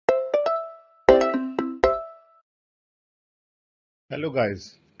Hello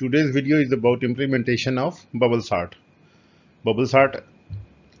guys, today's video is about implementation of bubble sort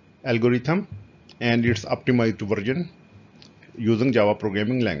algorithm and its optimized version using Java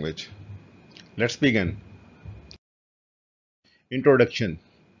programming language. Let's begin. Introduction.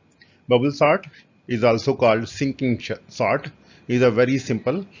 Bubble sort is also called sort is a very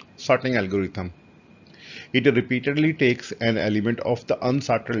simple sorting algorithm. It repeatedly takes an element of the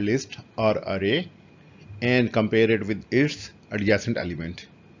unsorted list or array and compare it with its adjacent element,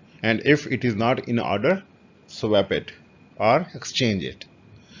 and if it is not in order, swap it or exchange it.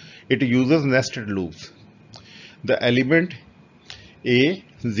 It uses nested loops. The element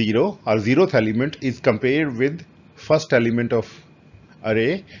A0 or zeroth element is compared with first element of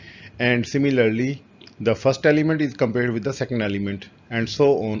array, and similarly the first element is compared with the second element, and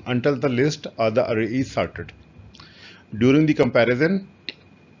so on until the list or the array is sorted. During the comparison,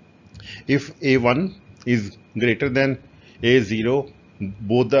 if A1 is greater than A0,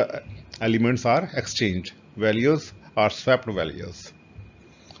 both the elements are exchanged values or swapped values.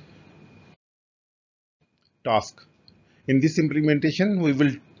 Task. In this implementation, we will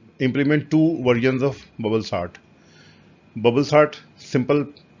implement two versions of bubble sort. Bubble sort simple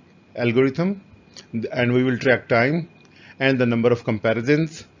algorithm, and we will track time and the number of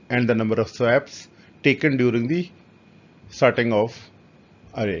comparisons and the number of swaps taken during the sorting of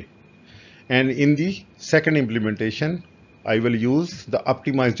array. And in the second implementation, I will use the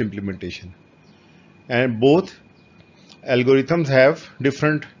optimized implementation. And both algorithms have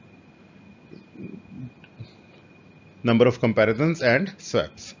different number of comparisons and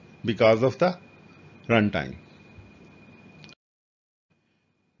swaps because of the runtime.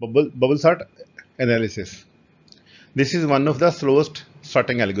 Bubble sort analysis. This is one of the slowest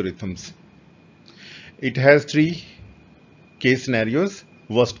sorting algorithms. It has three case scenarios: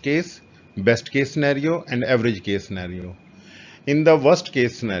 worst case, best case scenario, and average case scenario. In the worst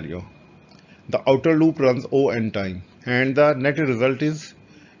case scenario, the outer loop runs O(n) time, and the net result is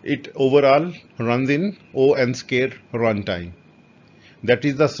it overall runs in O(n) square runtime. That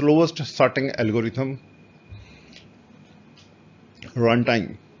is the slowest sorting algorithm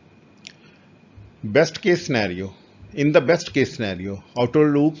runtime. Best case scenario. In the best case scenario, outer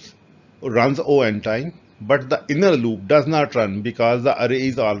loops runs O(n) time, but the inner loop does not run because the array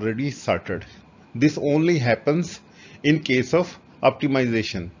is already sorted. This only happens in case of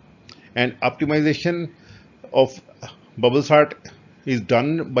optimization, and optimization of bubble sort is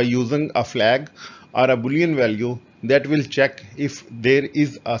done by using a flag or a boolean value that will check if there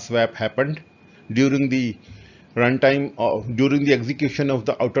is a swap happened during the runtime or during the execution of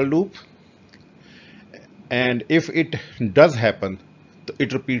the outer loop, and if it does happen,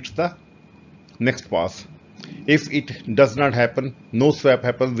 it repeats the next pass. If it does not happen, no swap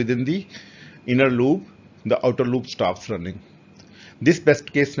happens within the inner loop, the outer loop stops running. This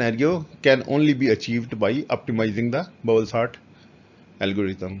best case scenario can only be achieved by optimizing the bubble sort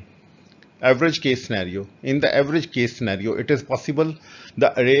algorithm. Average case scenario. In the average case scenario, it is possible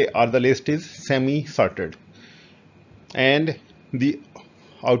the array or the list is semi-sorted, and the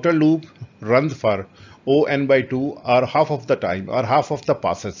outer loop runs for O(n)/2 or half of the time or half of the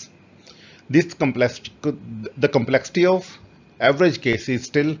passes. The complexity of average case is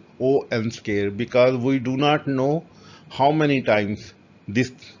still O(n) square because we do not know how many times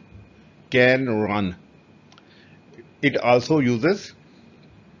this can run. It also uses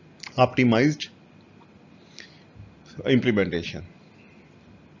optimized implementation.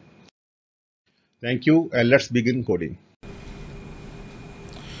 Thank you, and let's begin coding.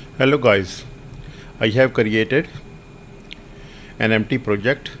 Hello guys, I have created an empty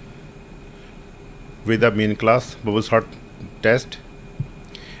project with the main class bubble sort test,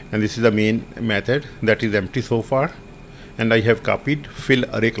 and this is the main method that is empty so far, and I have copied fill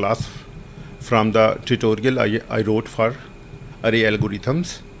array class from the tutorial I wrote for array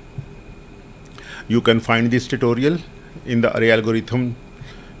algorithms. You can find this tutorial in the array algorithm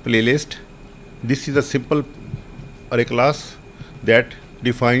playlist. This is a simple array class that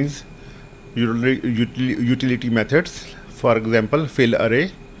defines utility methods. For example, fill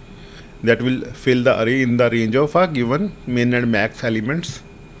array that will fill the array in the range of a given min and max elements,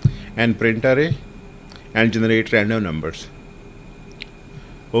 and print array, and generate random numbers.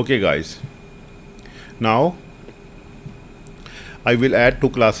 Okay guys, now I will add two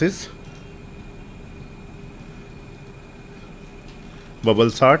classes: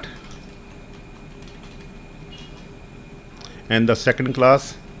 bubble sort, and the second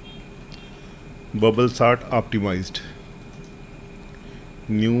class bubble sort optimized.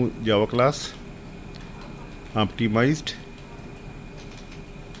 New Java class optimized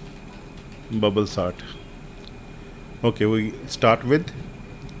bubble sort. Okay, we start with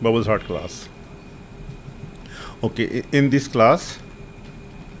bubble sort class. Okay, in this class,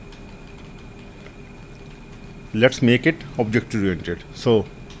 let's make it object oriented. So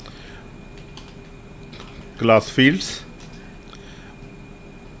class fields,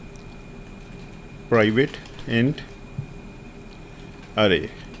 private int array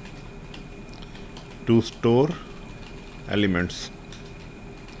to store elements,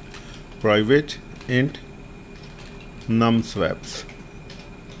 private int num swaps,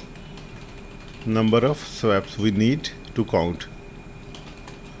 number of swaps we need to count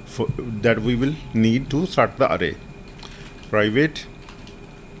that we will need to start the array, private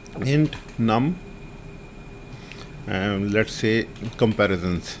int num, and let's say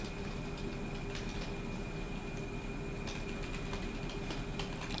comparisons,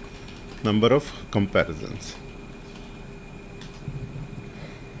 number of comparisons,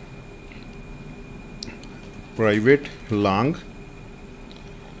 private long,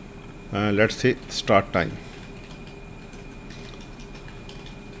 let's say start time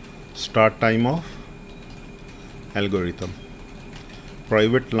of algorithm,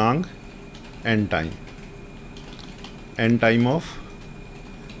 private long end time of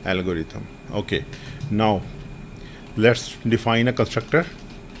algorithm. Okay, now let's define a constructor,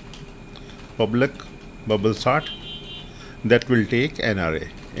 public bubble sort, that will take an array,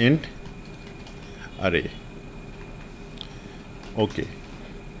 int array. Okay,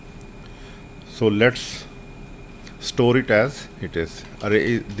 so let's store it as it is.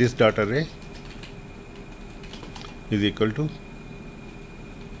 Array is this dot array is equal to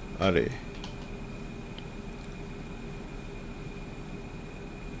array.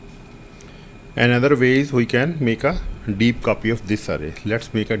 Another way is we can make a deep copy of this array.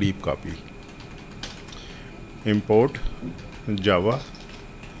 Let's make a deep copy. Import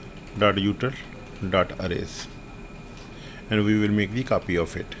java.util.arrays, and we will make the copy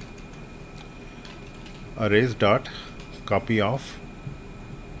of it. Arrays dot copy of,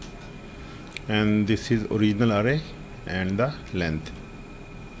 and this is original array, and the length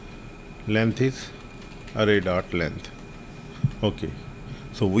is array dot length. Okay,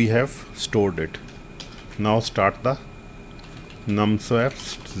 so we have stored it. Now start the num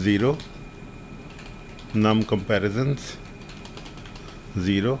swaps 0, num comparisons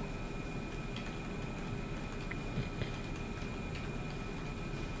 0,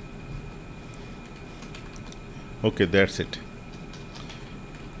 okay, that's it.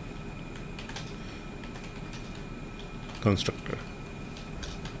 Constructor.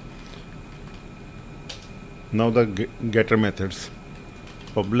 Now the getter methods,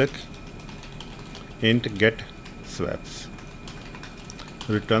 public int get swaps,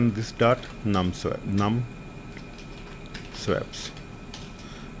 return this dot num swaps,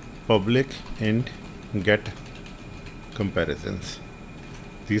 public int get comparisons,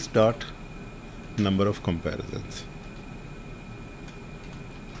 this dot number of comparisons.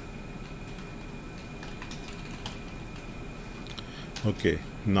 Okay,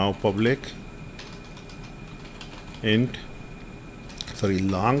 now public int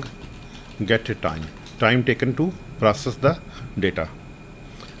long get a time taken to process the data,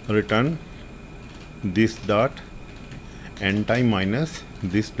 return this dot end time minus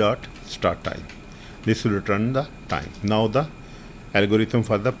this dot start time. This will return the time. Now the algorithm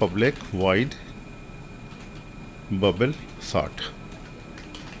for the public void bubble sort.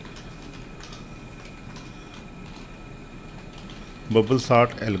 Bubble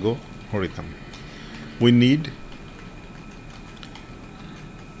sort algorithm. We need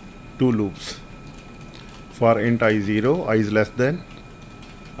two loops. For int i0, I is less than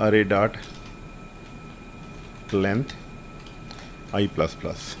array dot length I plus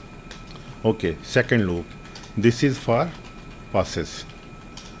plus. Okay, second loop. This is for passes.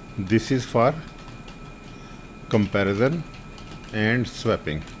 This is for comparison and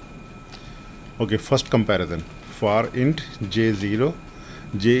swapping. Okay, first comparison. For int j0,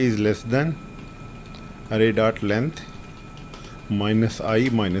 j is less than array dot length minus I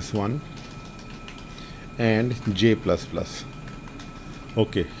minus 1 and j plus plus.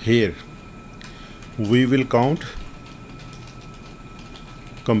 Okay, here we will count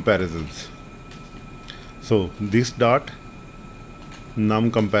comparisons. So this dot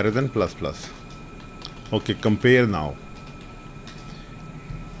num comparison plus plus. Okay, compare now.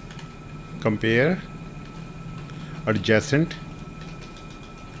 Compare adjacent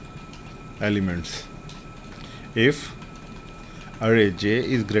elements. If array j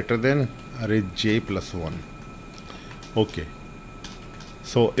is greater than array j plus 1. Okay.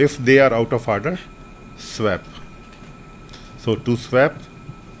 So if they are out of order, swap. So to swap,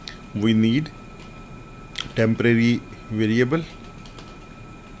 we need temporary variable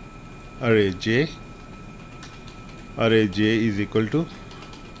array j is equal to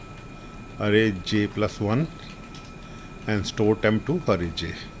array j plus 1 and store temp to array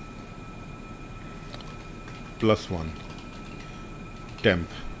j plus 1 temp.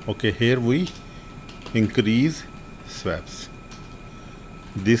 Okay, here we increase swaps,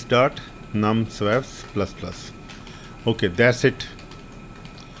 this dot num swaps plus plus. Okay, that's it.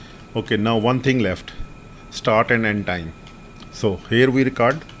 Okay, now one thing left, start and end time. So here we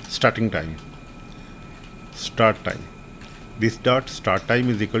record starting time, start time. This dot start time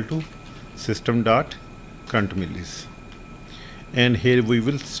is equal to system dot current millis, and here we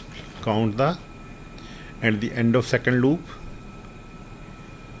will count the at the end of second loop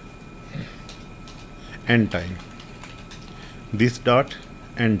end time. This dot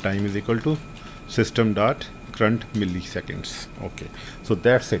end time is equal to system dot current milliseconds. Okay, so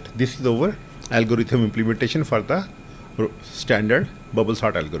that's it. This is our algorithm implementation for the standard bubble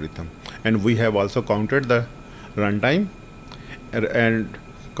sort algorithm, and we have also counted the runtime and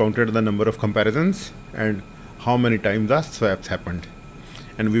counted the number of comparisons and how many times the swaps happened,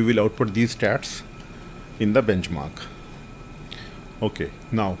 and we will output these stats in the benchmark. Okay,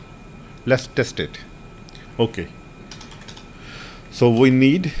 now let's test it. Okay, so we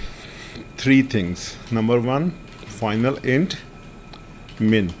need three things. Number one, final int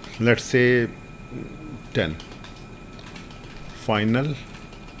min, let's say 10. Final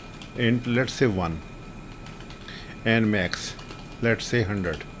int, let's say 1, and max, let's say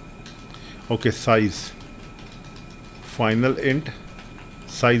 100. Okay, size, final int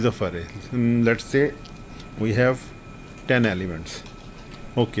size of array, let's say we have 10 elements.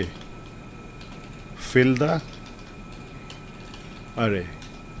 Okay, fill the array.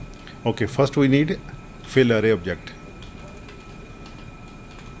 Okay, first we need fill array object.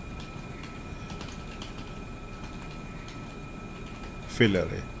 Fill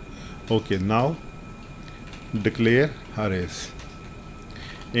array. Okay, now declare arrays.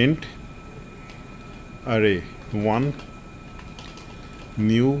 Int array 1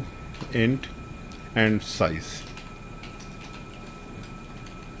 new int and size.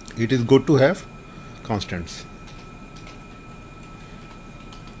 It is good to have constants.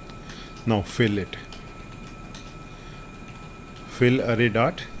 Now fill it. Fill array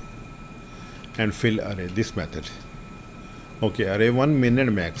dot and fill array, this method. Okay, array 1 min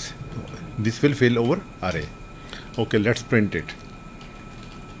and max, this will fill over array. Okay, let's print it.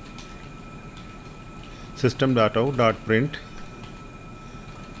 System.out.print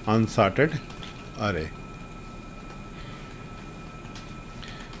unsorted array.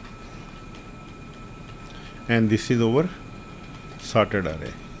 And this is our sorted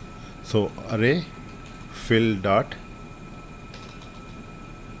array. So array fill dot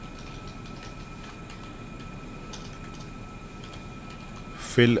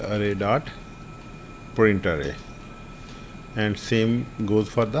fill array dot print array, and same goes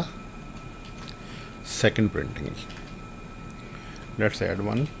for the second printing. Let's add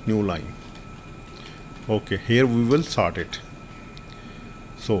one new line. Okay, here we will sort it.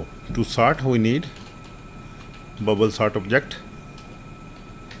 So to sort we need bubble sort object,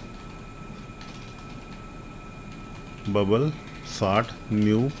 bubble sort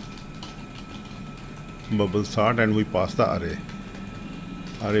new bubble sort, and we pass the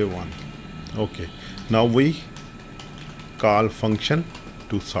array 1. Okay, now we call function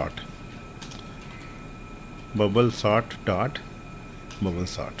to sort, bubble sort dot bubble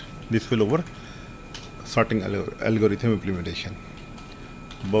sort. This will over sorting algorithm implementation.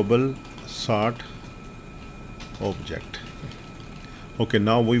 Bubble sort object. Okay,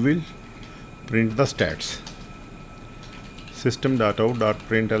 now we will print the stats.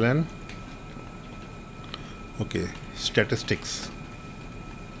 System.out.println. Okay, statistics.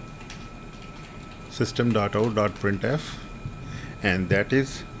 System.out.printf, and that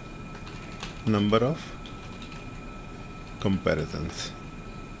is number of comparisons.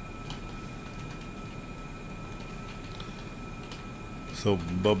 So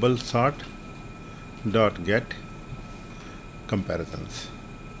bubble sort dot get comparisons,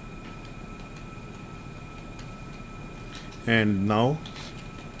 and now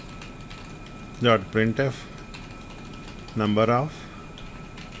dot printf number of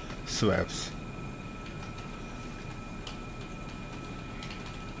swaps.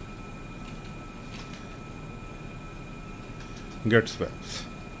 Get swaps.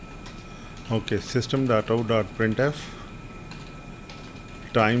 Okay, system.out.printf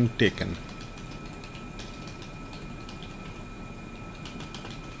time taken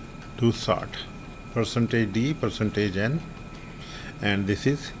to sort, %d %n, and this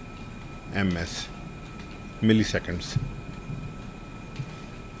is ms. milliseconds.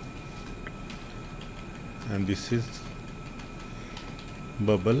 And this is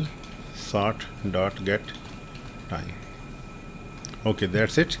bubble sort dot get time. Okay,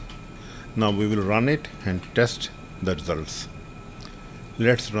 that's it. Now we will run it and test the results.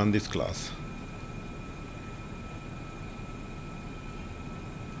 Let's run this class.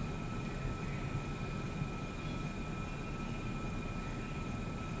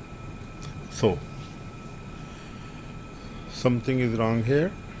 So something is wrong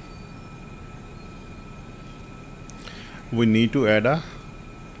here. We need to add a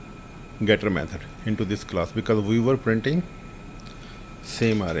getter method into this class because we were printing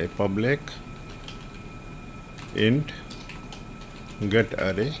same array public int get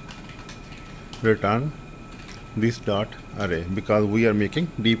array return this dot array because we are making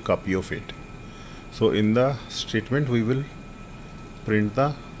deep copy of it. So in the statement we will print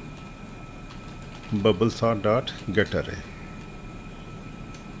the bubble sort dot get array.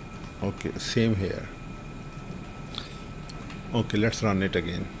 Okay, same here. Okay, let's run it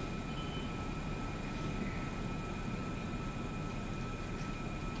again.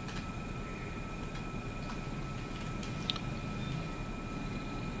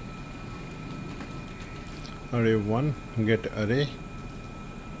 Array 1 get array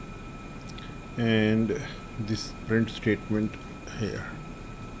and this print statement here.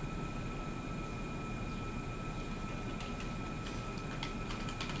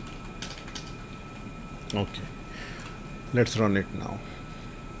 Okay, let's run it now.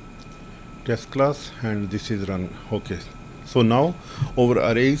 Test class and this is run. Okay, so now our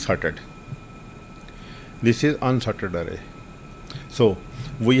array is sorted. This is unsorted array. So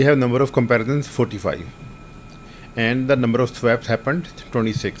we have number of comparisons 45 and the number of swaps happened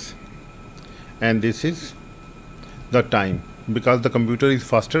 26, and this is the time because the computer is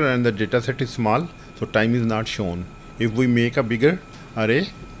faster and the data set is small, so time is not shown. If we make a bigger array,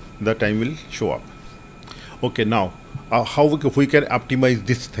 the time will show up. Okay, now how we can optimize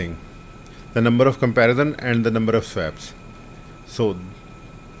this thing, the number of comparison and the number of swaps. So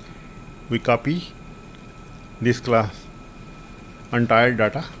we copy this class entire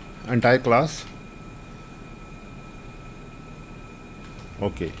class.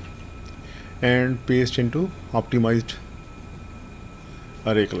 Okay, and paste into optimized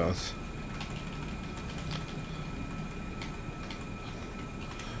array class.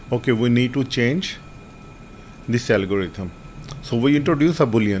 Okay, we need to change this algorithm. So we introduce a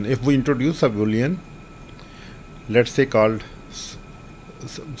boolean. If we introduce a boolean, let's say called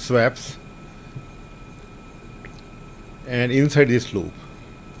swaps, and inside this loop,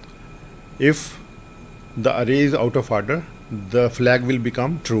 if the array is out of order, the flag will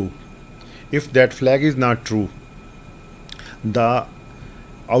become true. If that flag is not true, the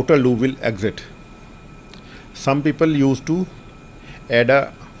outer loop will exit. Some people used to add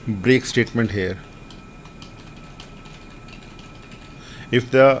a break statement here. If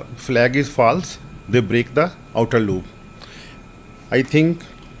the flag is false, they break the outer loop. I think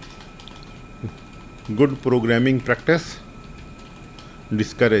good programming practice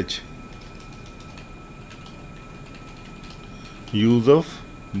discourage use of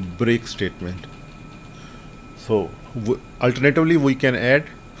break statement. So alternatively we can add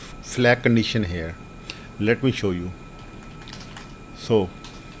flag condition here. Let me show you. So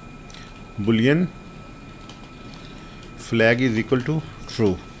boolean flag is equal to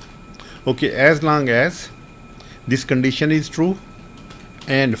true. Okay, as long as this condition is true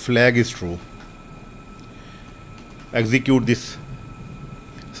and flag is true, execute this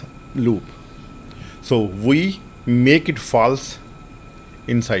loop. So we make it false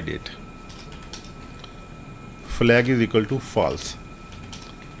inside it. Flag is equal to false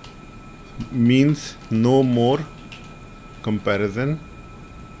means no more comparison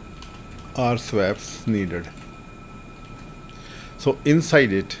or swaps needed. So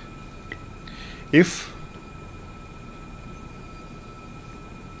inside it, if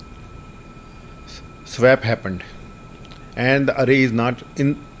swap happened and the array is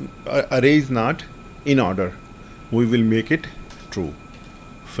not in order, we will make it true.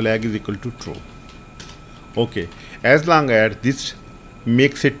 Flag is equal to true. Okay, as long as this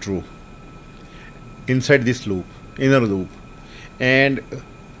makes it true inside this loop, inner loop, and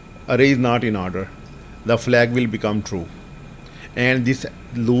array is not in order, the flag will become true and this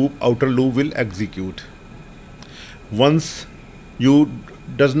loop, outer loop, will execute. Once the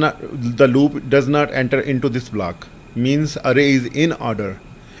loop does not enter into this block, means array is in order.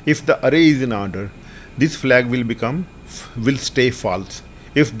 If the array is in order, this flag will stay false.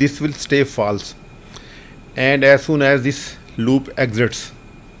 If this will stay false, and as soon as this loop exits,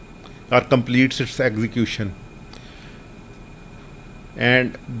 or completes its execution.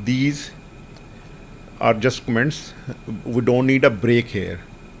 And these are just comments. We don't need a break here.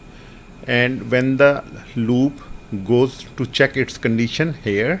 And when the loop goes to check its condition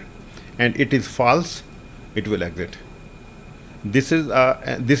here and it is false, it will exit. This is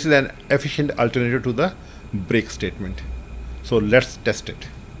an efficient alternative to the break statement. So let's test it.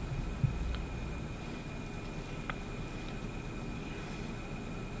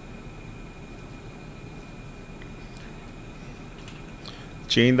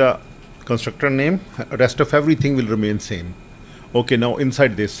 Change the constructor name, rest of everything will remain same. Okay, now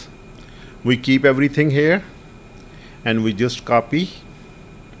inside this we keep everything here and we just copy,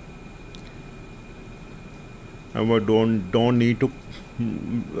 and we don't need to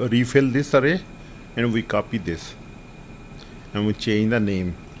refill this array, and we copy this and we change the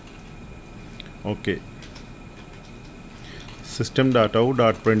name. Okay,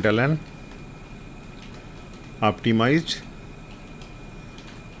 system.out.println optimized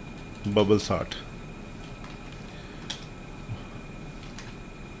bubble sort.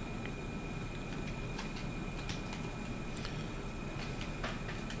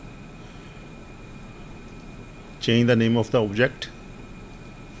 Change the name of the object,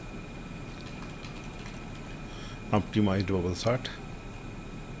 optimized bubble sort.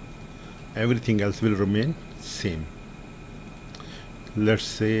 Everything else will remain same. Let's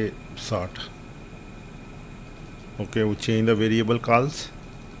say sort. Okay, we change the variable calls,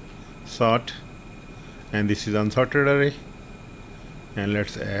 sort, and this is unsorted array, and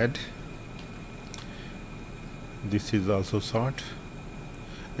let's add this is also sort,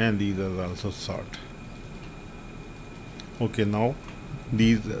 and these are also sort. Okay, now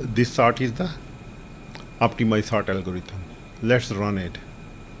this sort is the optimized sort algorithm. Let's run it.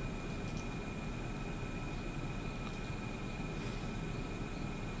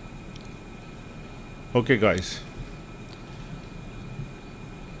 Okay guys,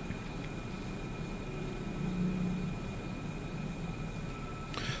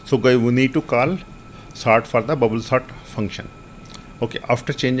 so guys, we need to call sort for the bubble sort function. Okay,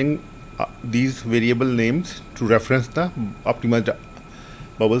 after changing these variable names to reference the optimized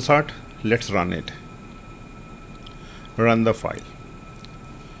bubble sort, let's run it. Run the file.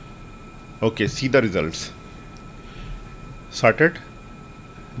 Okay, see the results. Sorted.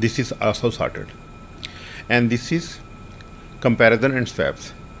 This is also sorted, and this is comparison and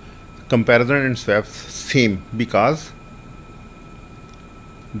swaps. Comparison and swaps same because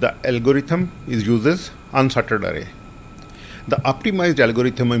the algorithm uses unsorted array. The optimized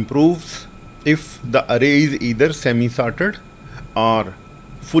algorithm improves if the array is either semi-sorted or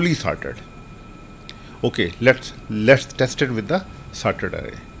fully sorted. Okay, let's test it with the sorted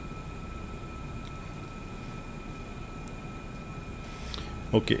array.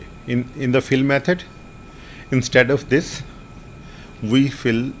 Okay, in the fill method, instead of this, we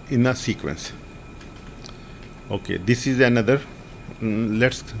fill in a sequence. Okay, this is another.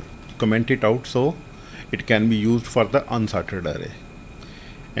 Let's comment it out so it can be used for the unsorted array.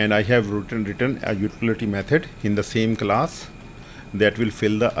 And I have written a utility method in the same class that will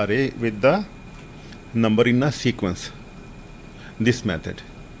fill the array with the number in a sequence. This method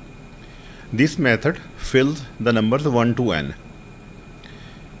fills the numbers 1 to n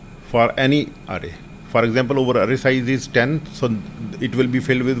for any array. For example, our array size is 10, so it will be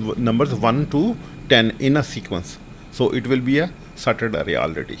filled with numbers 1 to 10 in a sequence. So it will be a sorted array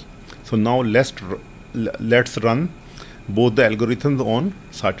already. So now let's run both the algorithms on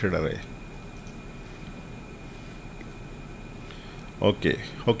sorted array.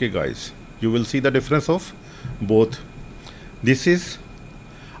 Okay guys, you will see the difference of both. This is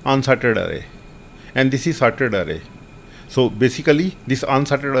unsorted array and this is sorted array. So basically this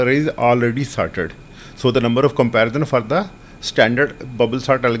unsorted array is already sorted. So the number of comparison for the standard bubble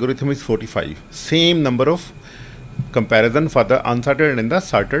sort algorithm is 45. Same number of comparison for the unsorted and the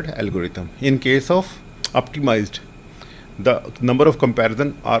sorted algorithm. In case of optimized, the number of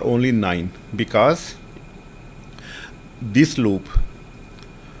comparison are only 9 because this loop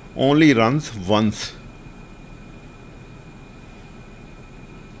only runs once.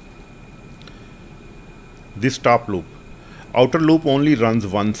 This top loop, outer loop only runs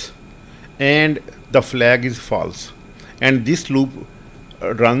once and the flag is false, and this loop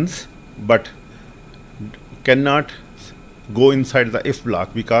runs but cannot go inside the if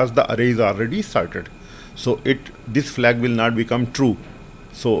block because the array is already sorted. So this flag will not become true.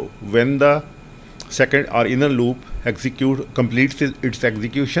 So when the second or inner loop completes its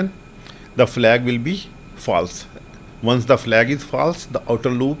execution, the flag will be false. Once the flag is false, the outer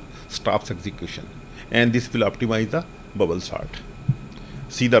loop stops execution, and this will optimize the bubble sort.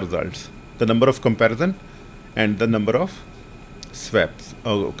 see the results, the number of comparison and the number of swaps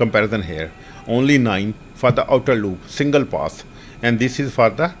comparison here. Only 9 for the outer loop, single pass, and this is for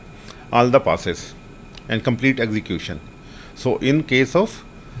the all the passes and complete execution. So in case of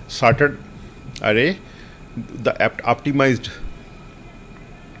sorted array, the optimized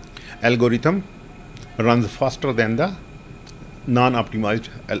algorithm runs faster than the non-optimized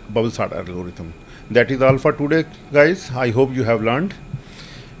bubble sort algorithm. That is all for today, guys. I hope you have learned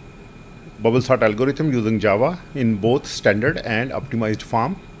bubble sort algorithm using Java in both standard and optimized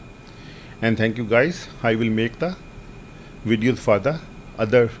form. And thank you, guys. I will make the videos for the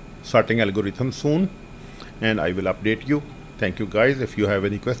other sorting algorithm soon, and I will update you. Thank you, guys. If you have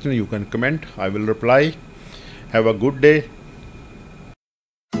any question, you can comment. I will reply. Have a good day.